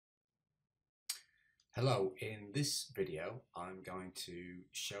Hello, in this video I'm going to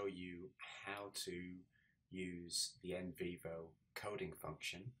show you how to use the Nvivo coding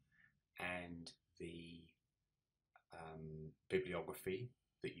function and the bibliography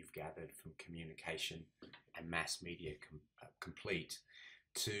that you've gathered from Communication and Mass Media Complete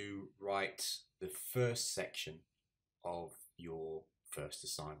to write the first section of your first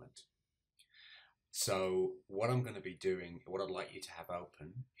assignment. So what I'm going to be doing, what I'd like you to have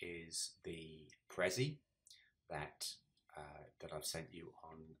open is the Prezi that I've sent you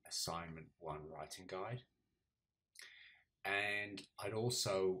on assignment 1 writing guide. And I'd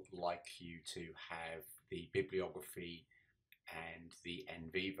also like you to have the bibliography and the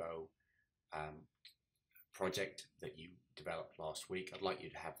Nvivo project that you developed last week. I'd like you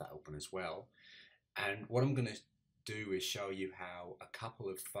to have that open as well. And what I'm going to do is show you how a couple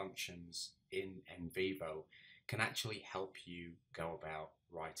of functions in Nvivo can actually help you go about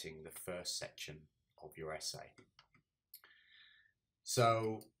writing the first section of your essay.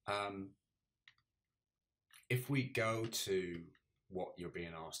 So if we go to what you're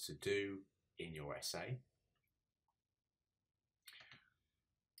being asked to do in your essay,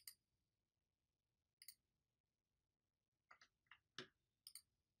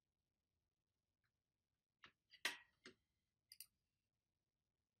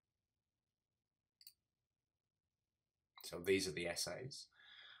 so these are the essays,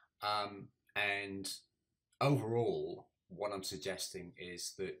 and overall what I'm suggesting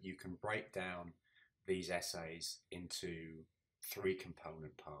is that you can break down these essays into 3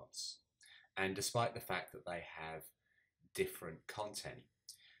 component parts, and despite the fact that they have different content,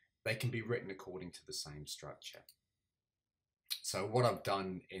 they can be written according to the same structure. So what I've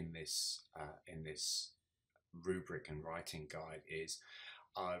done in this rubric and writing guide is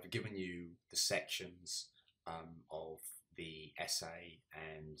I've given you the sections of the essay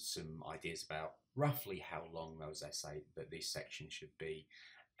and some ideas about roughly how long these sections should be,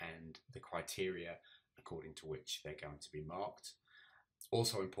 and the criteria according to which they're going to be marked.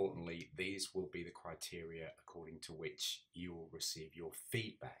 Also importantly, these will be the criteria according to which you will receive your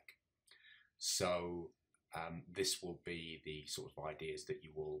feedback. So this will be the sort of ideas that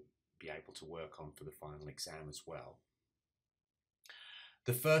you will be able to work on for the final exam as well.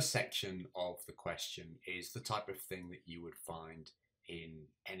 The first section of the question is the type of thing that you would find in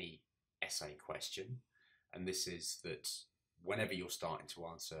any essay question, and this is that whenever you're starting to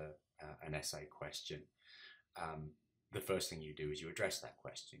answer an essay question, the first thing you do is you address that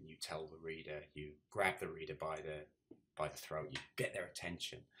question. You tell the reader, you grab the reader by the throat, you get their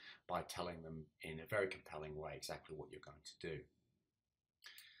attention by telling them in a very compelling way exactly what you're going to do.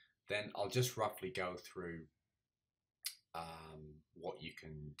 Then I'll just roughly go through what you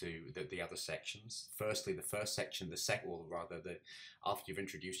can do, the other sections. Firstly, the first section, after you've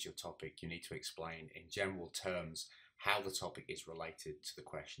introduced your topic, you need to explain in general terms how the topic is related to the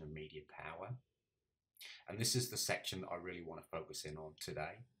question of media power. And this is the section that I really want to focus in on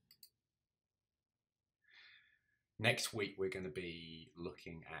today. Next week, we're going to be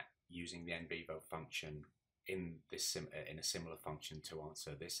looking at using the Nvivo function in a similar function to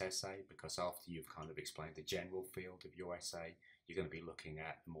answer this essay, because after you've kind of explained the general field of your essay, you're going to be looking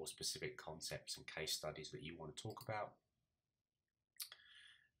at more specific concepts and case studies that you want to talk about.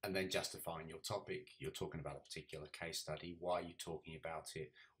 And then justifying your topic, you're talking about a particular case study. Why are you talking about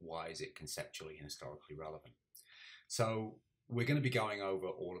it? Why is it conceptually and historically relevant? So we're going to be going over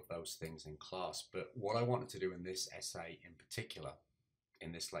all of those things in class, but what I wanted to do in this essay in particular,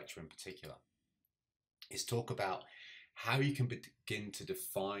 in this lecture in particular, is talk about how you can begin to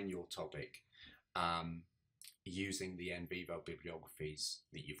define your topic using the Nvivo bibliographies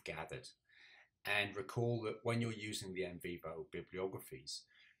that you've gathered. And recall that when you're using the Nvivo bibliographies,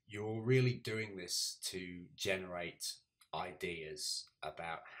 you're really doing this to generate ideas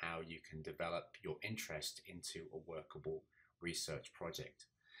about how you can develop your interest into a workable research project.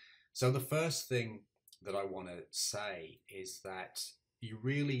 So the first thing that I want to say is that you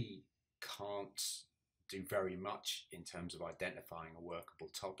really can't do very much in terms of identifying a workable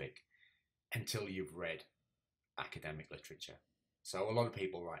topic until you've read academic literature. So a lot of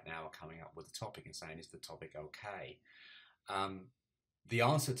people right now are coming up with a topic and saying, is the topic okay? The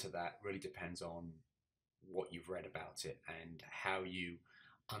answer to that really depends on what you've read about it and how you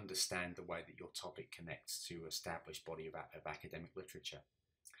understand the way that your topic connects to established body of academic literature.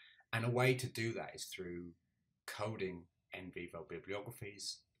 And a way to do that is through coding Nvivo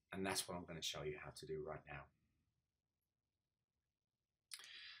bibliographies, and that's what I'm going to show you how to do right now.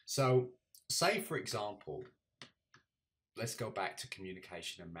 So say, for example, let's go back to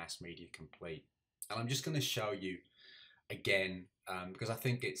Communication and Mass Media Complete, and I'm just going to show you again, because I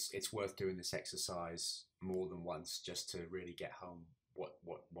think it's worth doing this exercise more than once just to really get home what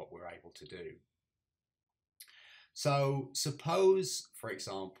we're able to do. So suppose, for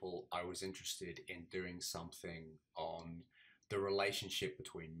example, I was interested in doing something on the relationship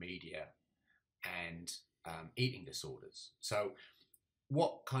between media and eating disorders. So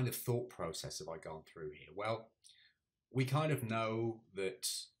what kind of thought process have I gone through here? Well, we kind of know that,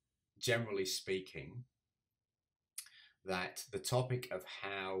 generally speaking, that the topic of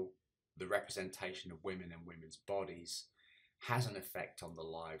how the representation of women and women's bodies has an effect on the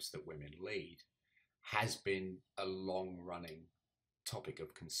lives that women lead has been a long-running topic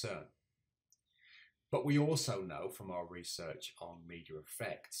of concern. But we also know from our research on media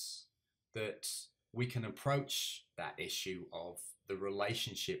effects that we can approach that issue of the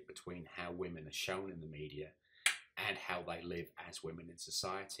relationship between how women are shown in the media and how they live as women in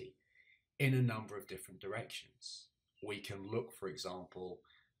society in a number of different directions. We can look, for example,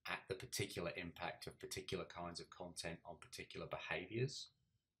 at the particular impact of particular kinds of content on particular behaviors.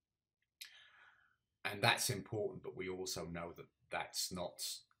 And that's important, but we also know that that's not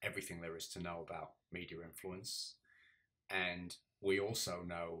everything there is to know about media influence. And we also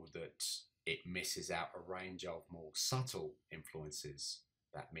know that it misses out a range of more subtle influences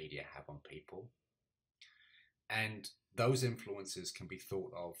that media have on people. And those influences can be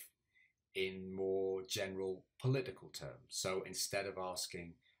thought of in more general political terms. So instead of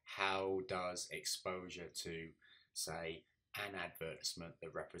asking, how does exposure to, say, an advertisement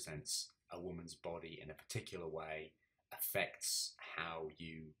that represents a woman's body in a particular way affects how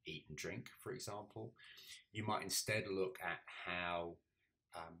you eat and drink, for example, you might instead look at how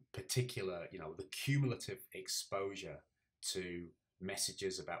particular, the cumulative exposure to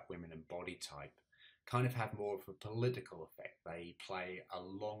messages about women and body type kind of have more of a political effect. They play a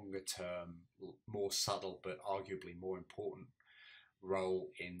longer term, more subtle, but arguably more important role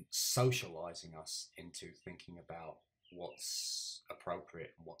in socializing us into thinking about what's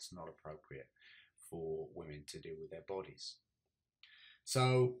appropriate and what's not appropriate for women to do with their bodies.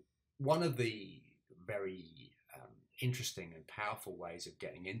 So one of the very interesting and powerful ways of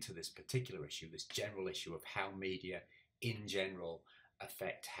getting into this particular issue, this general issue of how media in general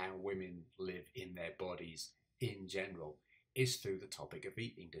affect how women live in their bodies in general, is through the topic of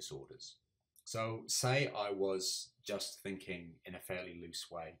eating disorders. So say I was just thinking in a fairly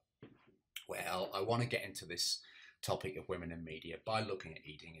loose way, well, I want to get into this topic of women in media by looking at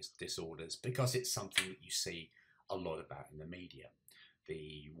eating disorders because it's something that you see a lot about in the media.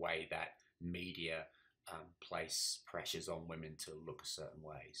 The way that media place pressures on women to look a certain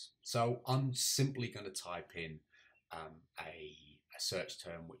ways. So I'm simply going to type in a search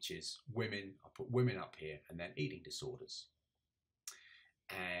term which is women. I put women up here and then eating disorders.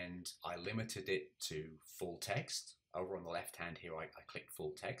 And I limited it to full text. Over on the left hand here, I clicked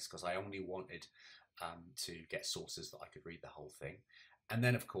full text because I only wanted to get sources that I could read the whole thing. And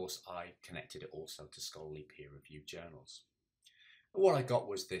then, of course, I connected it also to scholarly peer-reviewed journals. But what I got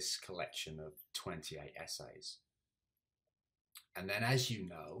was this collection of 28 essays. And then, as you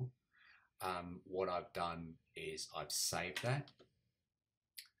know, what I've done is I've saved that.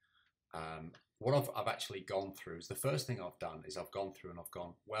 What I've actually gone through is the first thing I've done is I've gone through and I've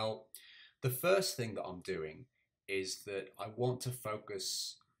gone, well, the first thing that I'm doing is that I want to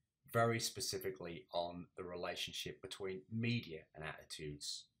focus very specifically on the relationship between media and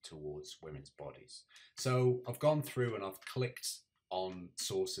attitudes towards women's bodies. So I've gone through and I've clicked on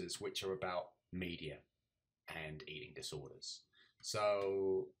sources which are about media and eating disorders.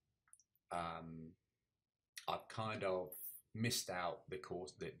 So I've kind of missed out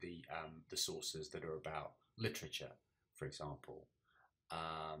the sources that are about literature, for example,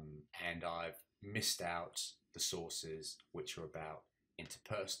 and I've missed out the sources which are about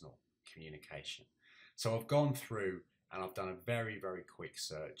interpersonal communication. So I've gone through and I've done a very, very quick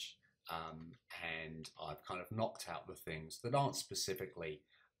search, and I've kind of knocked out the things that aren't specifically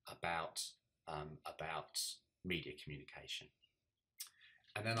about media communication.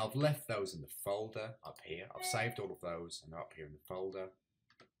 And then I've left those in the folder up here. I've saved all of those and they're up here in the folder.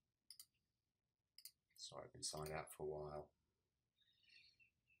 Sorry, I've been signed out for a while.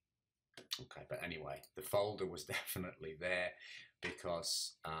 Okay, but anyway, the folder was definitely there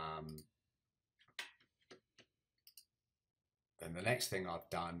because then the next thing I've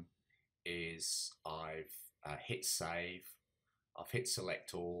done is I've hit save, I've hit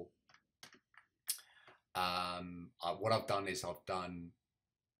select all. What I've done is I've done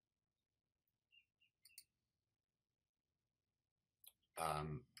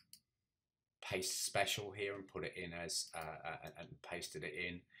paste special here and put it in as and pasted it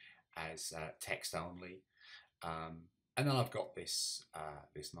in as text only. And then I've got this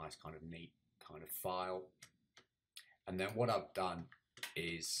this nice kind of neat kind of file. And then what I've done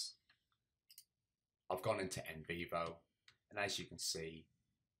is I've gone into Nvivo, and as you can see,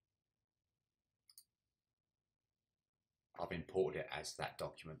 I've imported it as that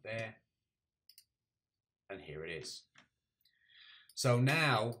document there, and here it is. So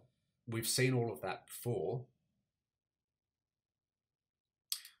now we've seen all of that before,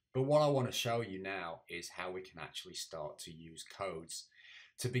 but what I want to show you now is how we can actually start to use codes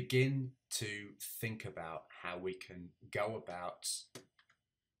to begin to think about how we can go about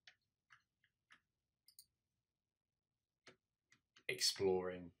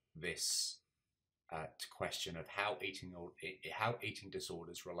exploring this question of how eating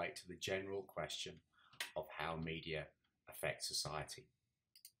disorders relate to the general question of how media affect society.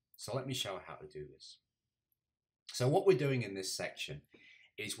 So let me show how to do this. So what we're doing in this section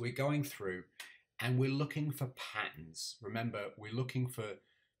is we're going through and we're looking for patterns. Remember, we're looking for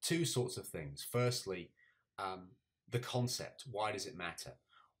two sorts of things. Firstly, the concept, why does it matter?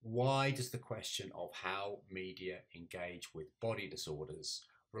 Why does the question of how media engage with body disorders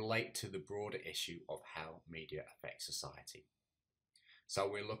relate to the broader issue of how media affects society? So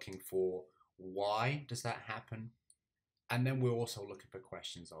we're looking for why does that happen? And then we're also looking for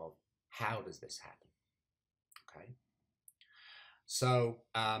questions of how does this happen? Okay. So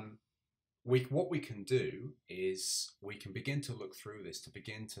what we can do is we can begin to look through this to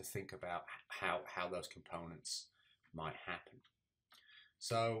begin to think about how those components might happen.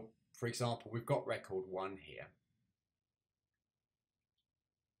 So, for example, we've got record 1 here.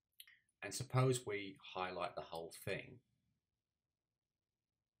 And suppose we highlight the whole thing.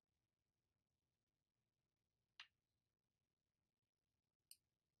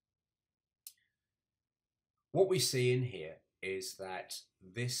 What we see in here is that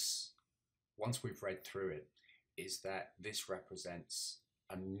this, once we've read through it, is that this represents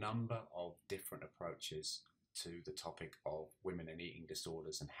a number of different approaches to the topic of women and eating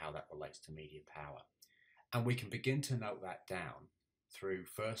disorders and how that relates to media power. And we can begin to note that down through,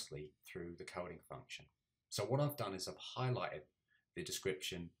 firstly, through the coding function. So what I've done is I've highlighted the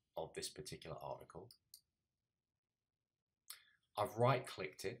description of this particular article. I've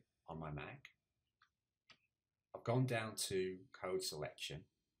right-clicked it on my Mac. I've gone down to code selection.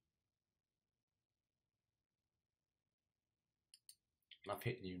 And I've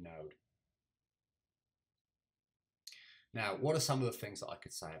hit new node. Now, what are some of the things that I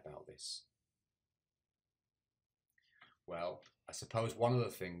could say about this? Well, I suppose one of the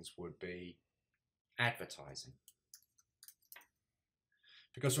things would be advertising.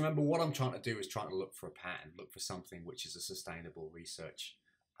 Because remember, what I'm trying to do is trying to look for a pattern, look for something which is a sustainable research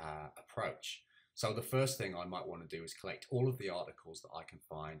approach. So the first thing I might want to do is collect all of the articles that I can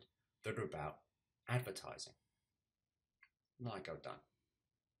find that are about advertising. And I go done.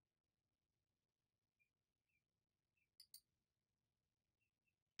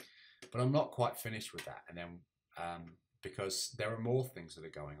 But I'm not quite finished with that, and then because there are more things that are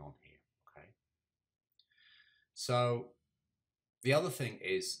going on here. Okay. So the other thing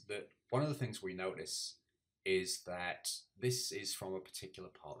is that one of the things we notice is that this is from a particular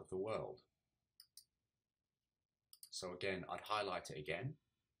part of the world. So again, I'd highlight it again.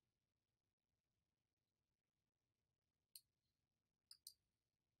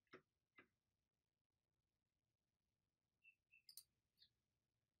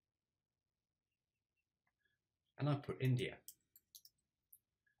 And I put India.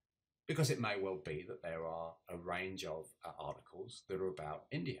 Because it may well be that there are a range of articles that are about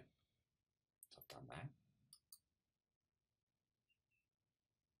India. So I've done that.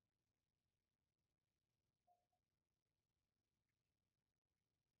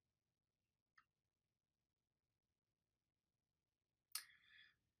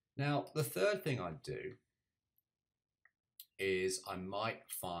 Now, the third thing I'd do is I might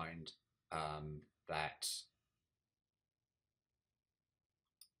find that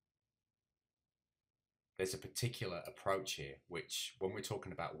there's a particular approach here, which when we're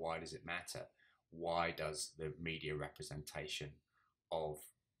talking about why does it matter, why does the media representation of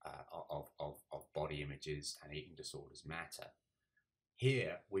body images and eating disorders matter?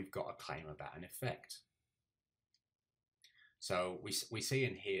 Here we've got a claim about an effect. So we see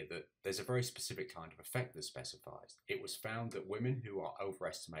in here that there's a very specific kind of effect that specifies. It was found that women who are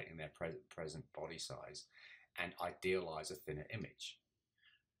overestimating their present body size and idealize a thinner image.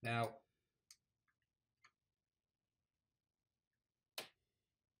 Now,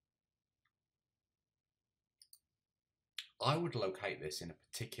 I would locate this in a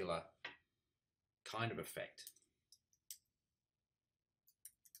particular kind of effect.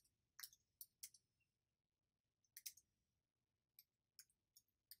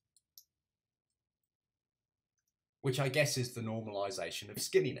 which I guess is the normalization of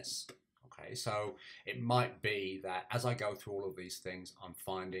skinniness. Okay, so it might be that as I go through all of these things, I'm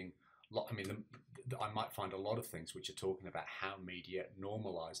finding, I might find a lot of things which are talking about how media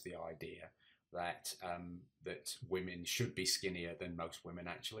normalize the idea that that women should be skinnier than most women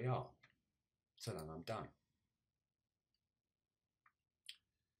actually are. So then I'm done.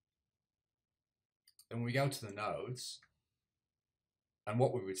 Then we go to the nodes, and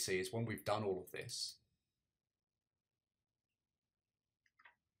what we would see is when we've done all of this,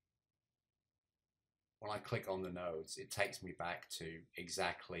 when I click on the nodes, it takes me back to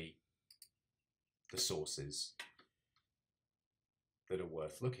exactly the sources that are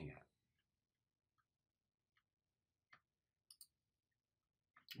worth looking at.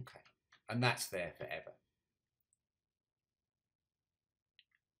 Okay, and that's there forever.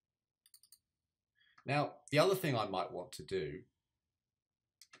 Now, the other thing I might want to do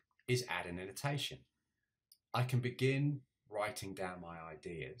is add an annotation. I can begin writing down my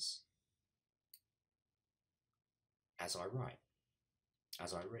ideas as I write,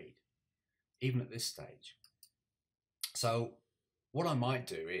 as I read, even at this stage. So what I might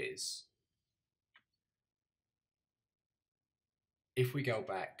do is, if we go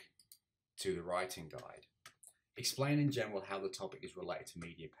back to the writing guide, explain in general how the topic is related to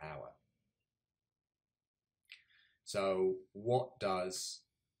media power. So what does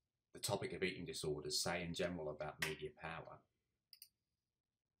the topic of eating disorders say in general about media power?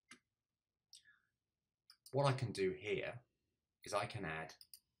 What I can do here is I can add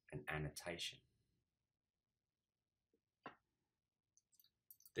an annotation.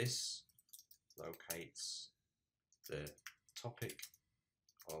 This locates the topic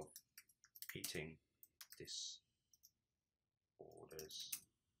of eating disorders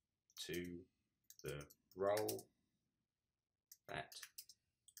to the role that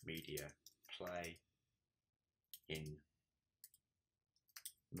media play in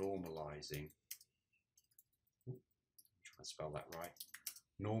normalizing, try and spell that right,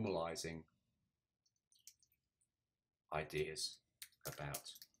 normalizing ideas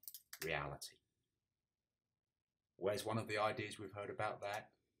about reality. Where's one of the ideas we've heard about that?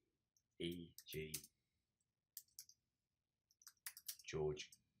 E.g. George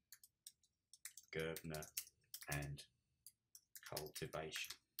Gerbner and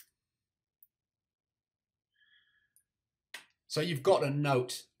cultivation. So you've got a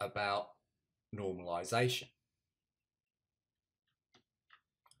note about normalization.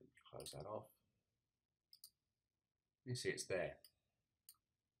 Close that off. You see it's there.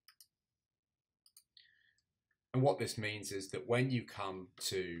 And what this means is that when you come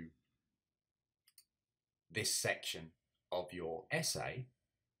to this section of your essay,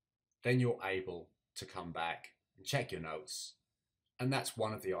 then you're able to come back and check your notes. And that's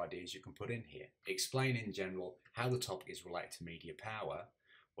one of the ideas you can put in here. Explain in general how the topic is related to media power.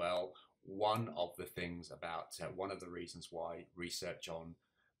 Well, one of the things about, one of the reasons why research on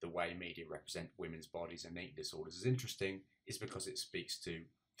the way media represent women's bodies and eating disorders is interesting is because it speaks to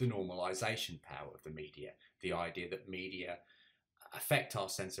the normalization power of the media. The idea that media affect our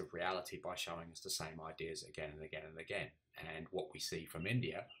sense of reality by showing us the same ideas again and again and again. And what we see from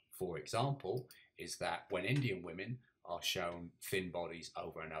India, for example, is that when Indian women are shown thin bodies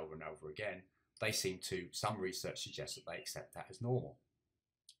over and over and over again, they seem to, some research suggests that they accept that as normal.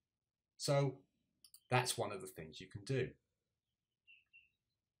 So that's one of the things you can do.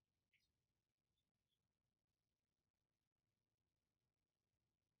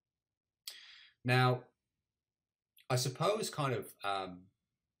 Now, I suppose kind of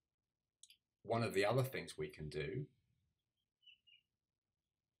one of the other things we can do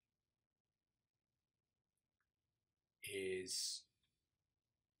is,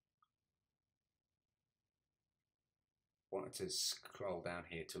 wanted to scroll down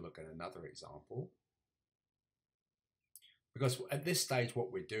here to look at another example. Because at this stage,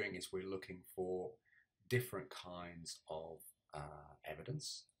 what we're doing is we're looking for different kinds of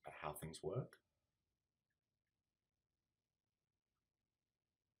evidence about how things work.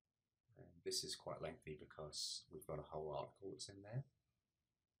 And this is quite lengthy because we've got a whole article that's in there.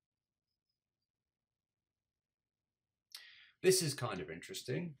 This is kind of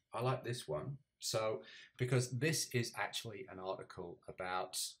interesting. I like this one. So, because this is actually an article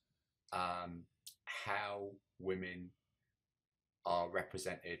about how women are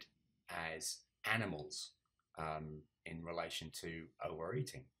represented as animals in relation to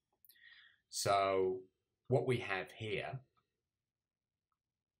overeating. So what we have here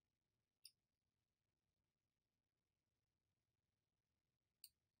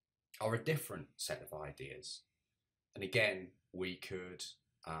are a different set of ideas. And again, we could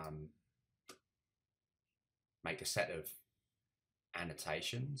make a set of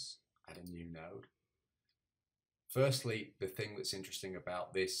annotations, add a new node. Firstly, the thing that's interesting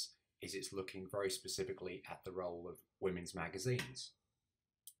about this is it's looking very specifically at the role of women's magazines.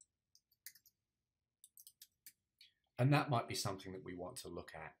 And that might be something that we want to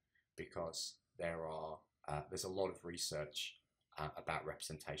look at, because there's a lot of research about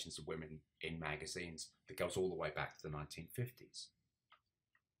representations of women in magazines that goes all the way back to the 1950s.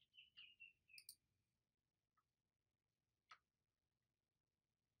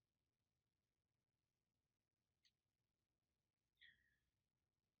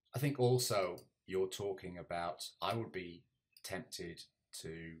 I think also you're talking about, I would be tempted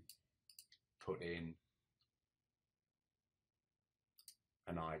to put in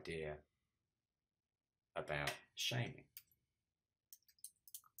an idea about shaming,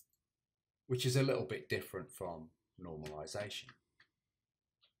 which is a little bit different from normalization.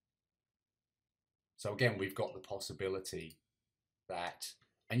 So again, we've got the possibility that,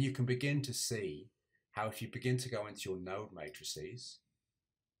 and you can begin to see how if you begin to go into your node matrices,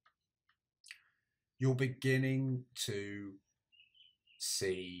 you're beginning to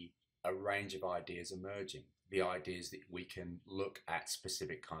see a range of ideas emerging. The ideas that we can look at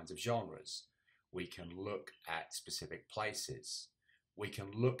specific kinds of genres, we can look at specific places, we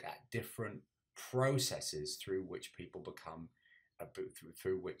can look at different processes through which people become,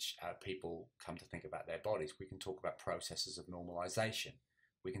 through which people come to think about their bodies. We can talk about processes of normalization,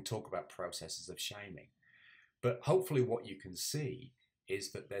 we can talk about processes of shaming. But hopefully what you can see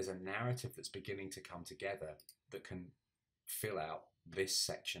is that there's a narrative that's beginning to come together that can fill out this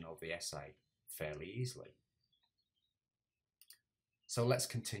section of the essay fairly easily. So let's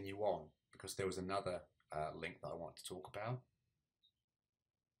continue on, because there was another link that I want to talk about.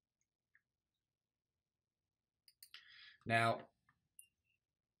 Now,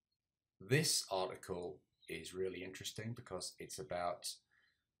 this article is really interesting because it's about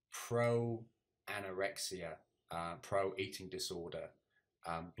pro-anorexia, pro-eating disorder,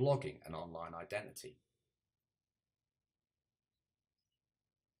 blogging and online identity.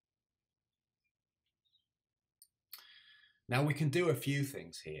 Now we can do a few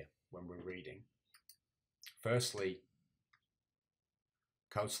things here when we're reading. Firstly,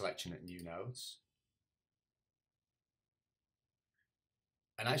 code selection at new nodes.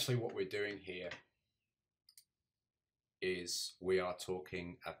 And actually what we're doing here is we are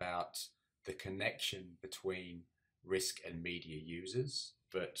talking about the connection between risk and media users,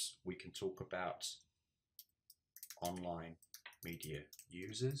 but we can talk about online media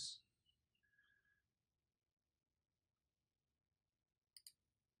users.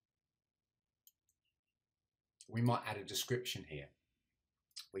 We might add a description here.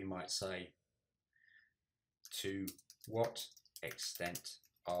 We might say, to what extent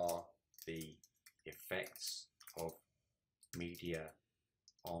are the effects of media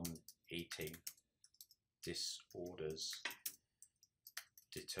on eating disorders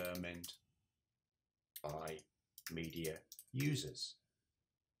determined by media users?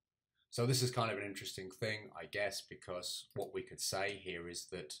 So this is kind of an interesting thing, I guess, because what we could say here is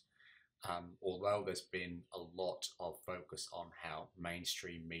that although there's been a lot of focus on how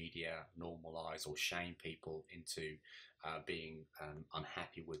mainstream media normalize or shame people into being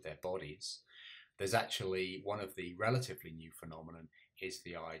unhappy with their bodies, there's actually one of the relatively new phenomenon is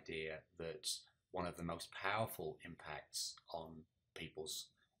the idea that one of the most powerful impacts on people's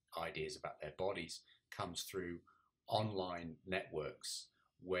ideas about their bodies comes through online networks,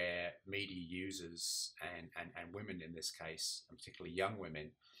 where media users and women in this case, and particularly young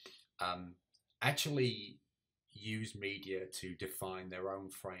women, actually use media to define their own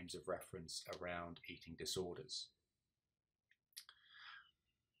frames of reference around eating disorders.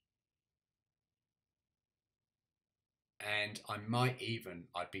 And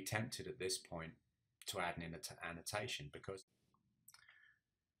I'd be tempted at this point to add an annotation,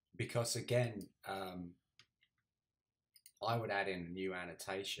 because again, I would add in a new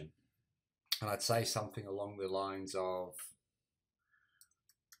annotation, and I'd say something along the lines of,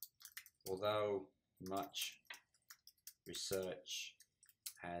 although much research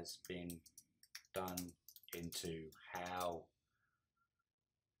has been done into how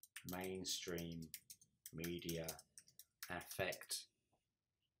mainstream media affect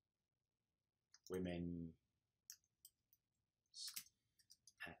women's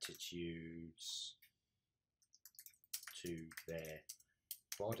attitudes to their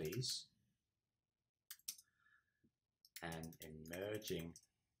bodies, an emerging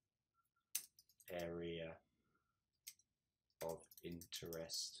area of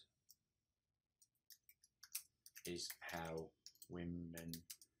interest is how women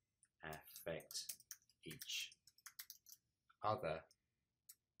affect each other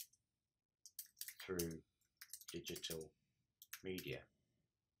through digital media.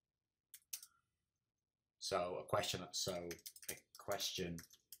 So a question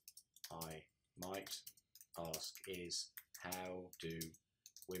I might ask is, how do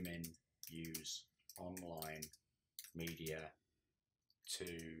women use online media to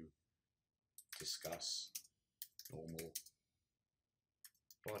discuss normal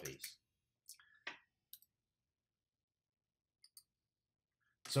bodies?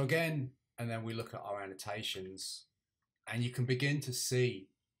 So again, and then we look at our annotations, and you can begin to see,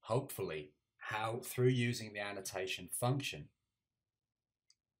 hopefully, how through using the annotation function,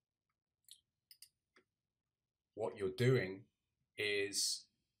 what you're doing is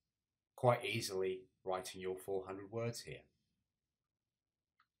quite easily writing your 400 words here.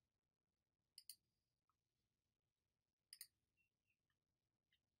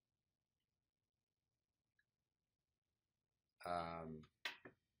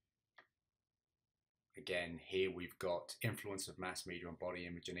 Again, here we've got influence of mass media on body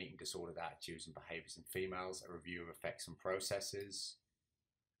image and eating disordered attitudes and behaviors in females, a review of effects and processes.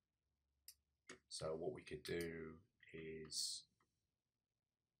 So what we could do is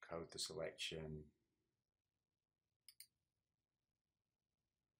code the selection,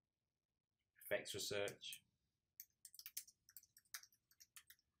 effects research,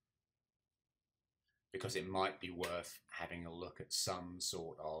 because it might be worth having a look at some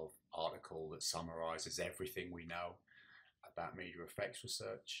sort of article that summarizes everything we know about media effects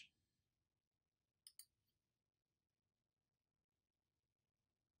research.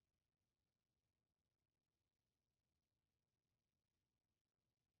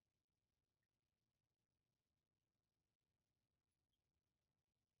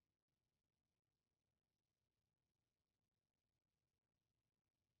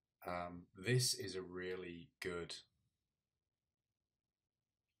 This is a really good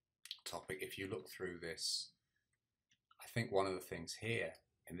topic. If you look through this, I think one of the things here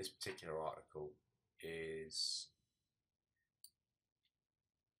in this particular article is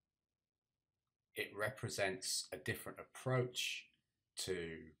it represents a different approach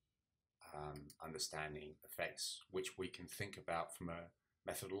to understanding effects, which we can think about from a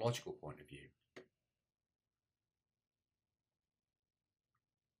methodological point of view.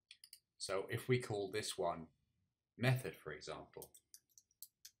 So if we call this one method, for example,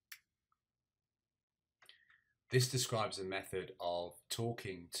 this describes a method of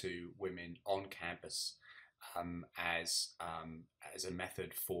talking to women on campus as a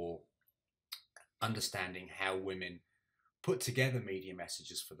method for understanding how women put together media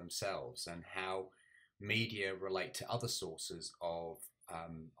messages for themselves and how media relate to other sources of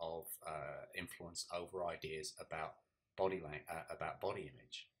influence over ideas about body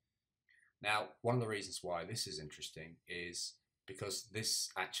image. Now, one of the reasons why this is interesting is because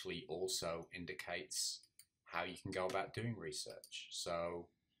this actually also indicates how you can go about doing research. So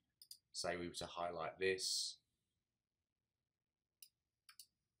say we were to highlight this,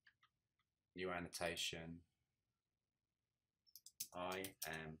 new annotation, I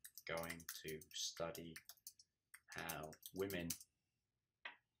am going to study how women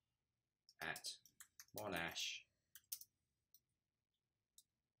at Monash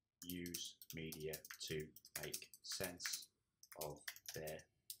use media to make sense of their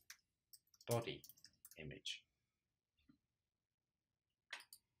body image.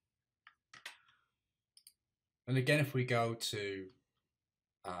 And again, if we go to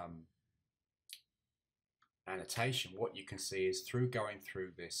annotation, what you can see is through going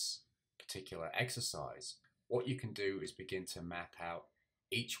through this particular exercise, what you can do is begin to map out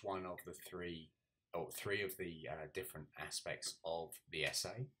each one of the three of the different aspects of the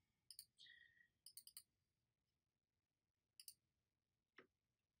essay.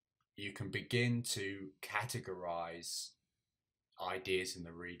 You can begin to categorize ideas in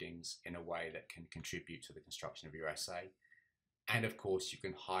the readings in a way that can contribute to the construction of your essay. And of course, you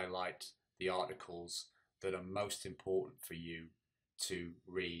can highlight the articles that are most important for you to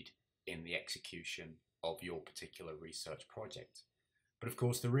read in the execution of your particular research project. But of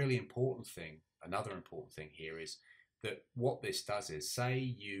course, the really important thing, another important thing here is that what this does is, say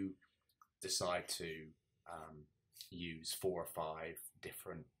you decide to use 4 or 5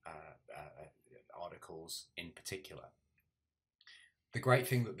 different articles in particular. The great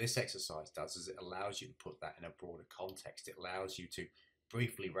thing that this exercise does is it allows you to put that in a broader context. It allows you to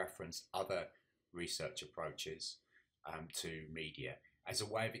briefly reference other research approaches to media as a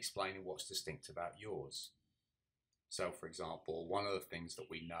way of explaining what's distinct about yours. So, for example, one of the things that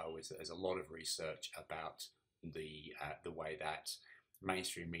we know is that there's a lot of research about the way that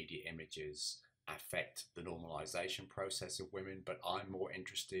mainstream media images affect the normalization process of women, but I'm more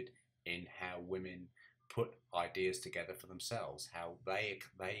interested in how women put ideas together for themselves, how they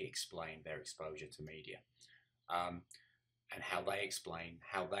explain their exposure to media, um, and how they explain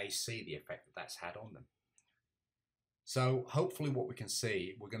how they see the effect that that's had on them. So hopefully what we can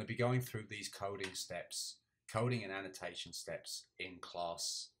see, we're going to be going through these coding steps, coding and annotation steps in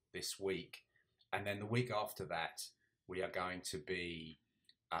class this week. And then the week after that, we are going to be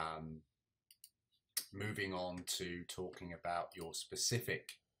moving on to talking about your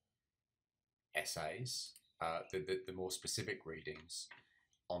specific essays, the more specific readings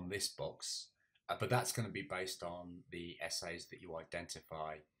on this box. But that's going to be based on the essays that you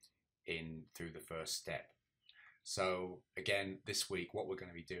identify in through the first step. So again, this week, what we're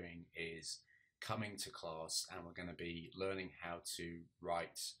going to be doing is coming to class and we're going to be learning how to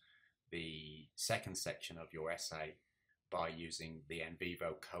write the second section of your essay by using the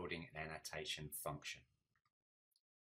Nvivo coding and annotation function.